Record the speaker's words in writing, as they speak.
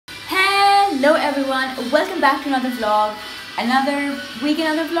Hello everyone, welcome back to another vlog, another week,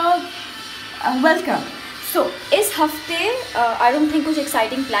 another vlog. Welcome. So इस हफ्ते I don't think कुछ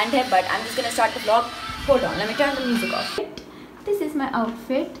exciting planned है, but I'm just gonna start the vlog. Hold on, let me turn the music off. This is my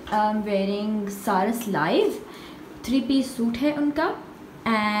outfit. I'm wearing Sarah's Live 3-piece suit है उनका,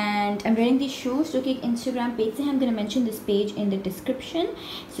 and I'm wearing these shoes जो कि एक Instagram page से. I'm gonna mention this page in the description,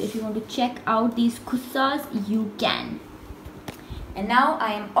 so if you want to check out these khussas, you can. And now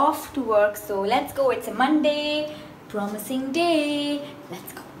I am off to work, so let's go. It's a Monday, promising day.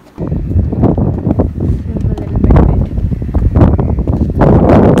 Let's go.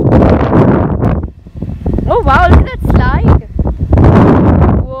 Oh wow, look at that slide.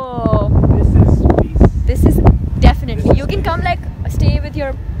 Whoa. This is peace. This is definitely. You can come like stay with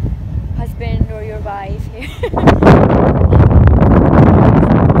your husband or your wife here.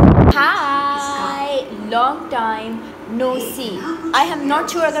 Hi, long time no see. I am not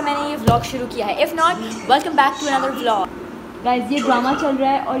sure अगर मैंने ये vlog शुरू किया है. If not, welcome back to another vlog. Guys, ये drama चल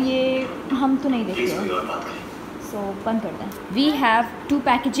रहा है और ये हम तो नहीं देख रहे हैं, so बंद करते हैं. We have 2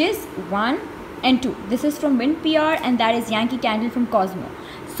 packages, 1 and 2. This is from Wind PR and that is Yankee candle from Cosmo.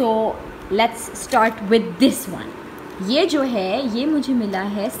 So let's start with this one. ये जो है ये मुझे मिला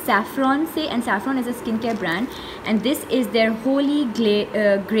है Saffron से, and Saffron is a skincare brand, and this is their Holy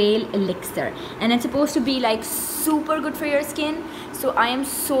Grail elixir, and it's supposed to be like super good for your skin. So I am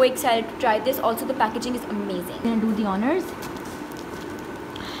so excited to try this. Also the packaging is amazing. I'm gonna do the honors.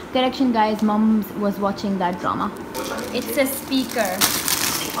 Correction guys, mom was watching that drama. It's a speaker.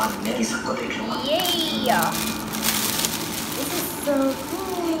 Yeah, this is so cool.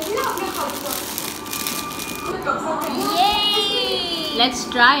 Yay! Let's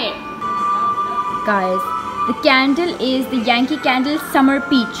try it. Guys, the candle is the Yankee candle Summer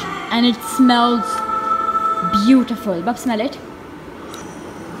Peach, and it smells beautiful. Bab, smell it.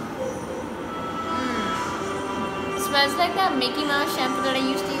 Smells like that Mickey Mouse shampoo that I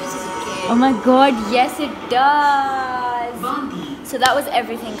used to use as a kid. Oh my god, yes it does. So that was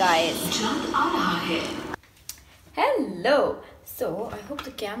everything, guys. Hello. So I hope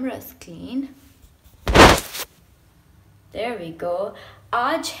the camera is clean. There we go.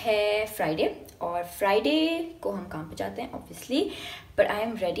 आज है Friday और Friday को हम काम पे जाते हैं obviously, but I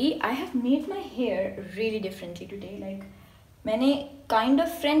am ready. I have made my hair really differently today. Like मैंने kind of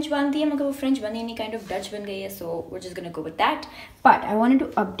French बांध दिया, मगर वो French बनी नहीं, kind of Dutch बन गई है, so we're just gonna go with that. But I wanted to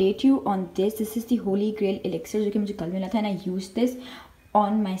update you on this. This is the Holy Grail elixir जो कि मुझे कल मिला था, and I used this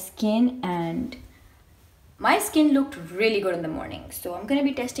on my skin and my skin looked really good in the morning. So I'm gonna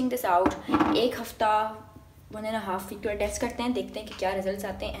be testing this out. एक हफ्ता 1.5 week का test करते हैं, देखते हैं कि क्या रिजल्ट्स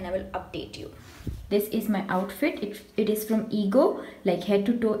आते हैं, and I will update you. This is my outfit. It is from Ego, like head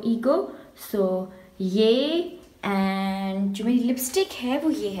to toe Ego. So ये, and जो मेरी लिपस्टिक है वो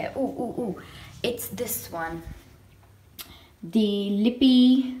ये है. It's this one, the Lippy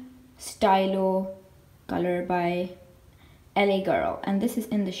Stylo color by LA Girl, and this is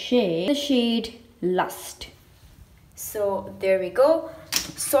in the shade Lust. So there we go,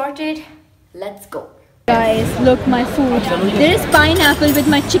 sorted. Let's go. Guys, look my food. There is pineapple with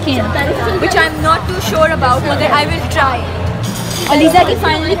my chicken, which I'm not too sure about, but I will try it. और Lisa की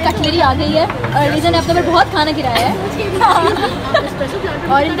finally cutlery आ गई है, और Lisa ने अपने पर बहुत खाना गिराया है.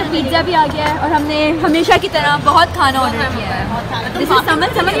 और इनका पिज्जा भी आ गया है, और हमने हमेशा की तरह बहुत खाना ऑर्डर किया है. This is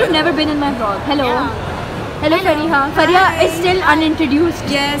someone who's never been in my vlog. Hello Fariha. Fariha is still unintroduced.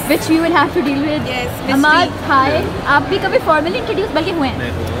 Yes. Which we will have to deal with. Yes. Ahmad, hi. आप भी कभी formally introduced, बल्कि हुए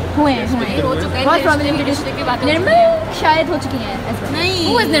हैं. हो चुका है. बहुत formally introduced की बात. निर्मल शायद हो चुकी हैं. नहीं.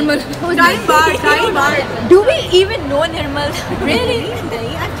 Who is Nirmal? Time bar. Do we even know Nirmal? Really?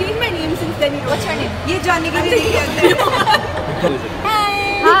 नहीं. I've changed my name since then. What's her name? ये जानने के लिए नहीं है.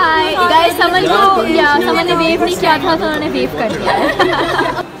 Hi. Guys, someone ने wave नहीं किया था, तो उन्होंने wave कर दिया.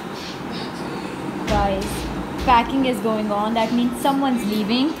 Guys, packing is going on. That means someone's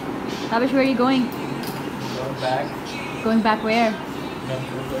leaving. Abish, where are you going? Going back. Going back where?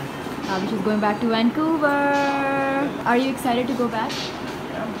 Vancouver. Abish is going back to Vancouver. Are you excited to go back?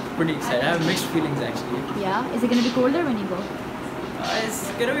 Yeah, I'm pretty excited. I have mixed feelings actually. Yeah. Is it going to be colder when you go? It's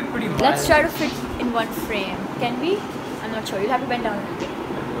gonna be pretty mild. Let's try to fit in one frame. Can we? I'm not sure. You'll have to bend down a little bit. I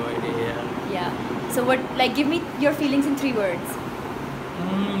have no idea. Yeah. So what? Like, give me your feelings in 3 words.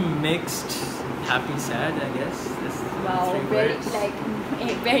 Mixed, happy, sad. I guess. Wow. 3 Very words.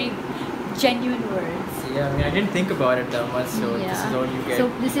 very genuine words. Yeah, I mean, I didn't think about it that much, so Yeah. this is all you get. So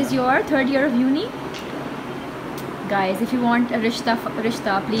this is your 3rd year of uni. Guys, if you want a rishta,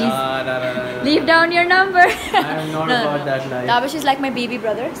 please No. leave down your number. I am not about that life. Tavish is like my baby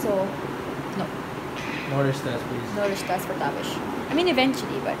brother, so no No rishtas, please. rishtas for Tavish. I mean,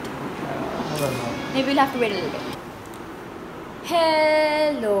 eventually, but I don't know. Maybe we'll have to wait a little bit.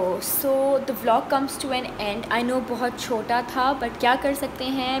 Hello, so the vlog comes to an end. I know बहुत छोटा था, but क्या कर सकते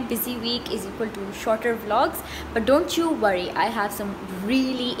हैं, busy week is equal to shorter vlogs. But don't you worry, I have some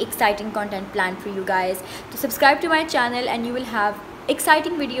really exciting content planned for you guys. So subscribe to my channel and you will have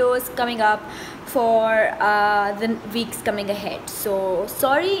exciting videos coming up for the weeks coming ahead. So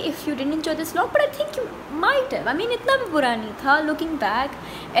sorry if you didn't enjoy this vlog, but I think you might have. I mean, इतना भी बुरा नहीं था. Looking back,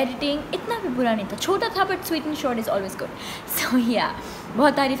 editing इतना भी बुरा नहीं था. छोटा था, but sweet and short is always good. So yeah,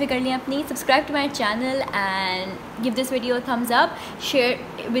 बहुत तारीफ़ें कर ली अपनी. Subscribe to my channel and give this video a thumbs up. Share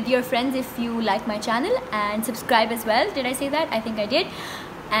with your friends if you like my channel, and subscribe as well. Did I say that? I think I did.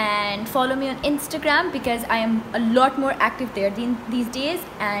 And follow me on Instagram because I am a lot more active there these days.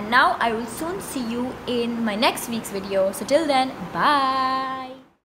 And now I will soon see you in my next week's video. So till then, bye.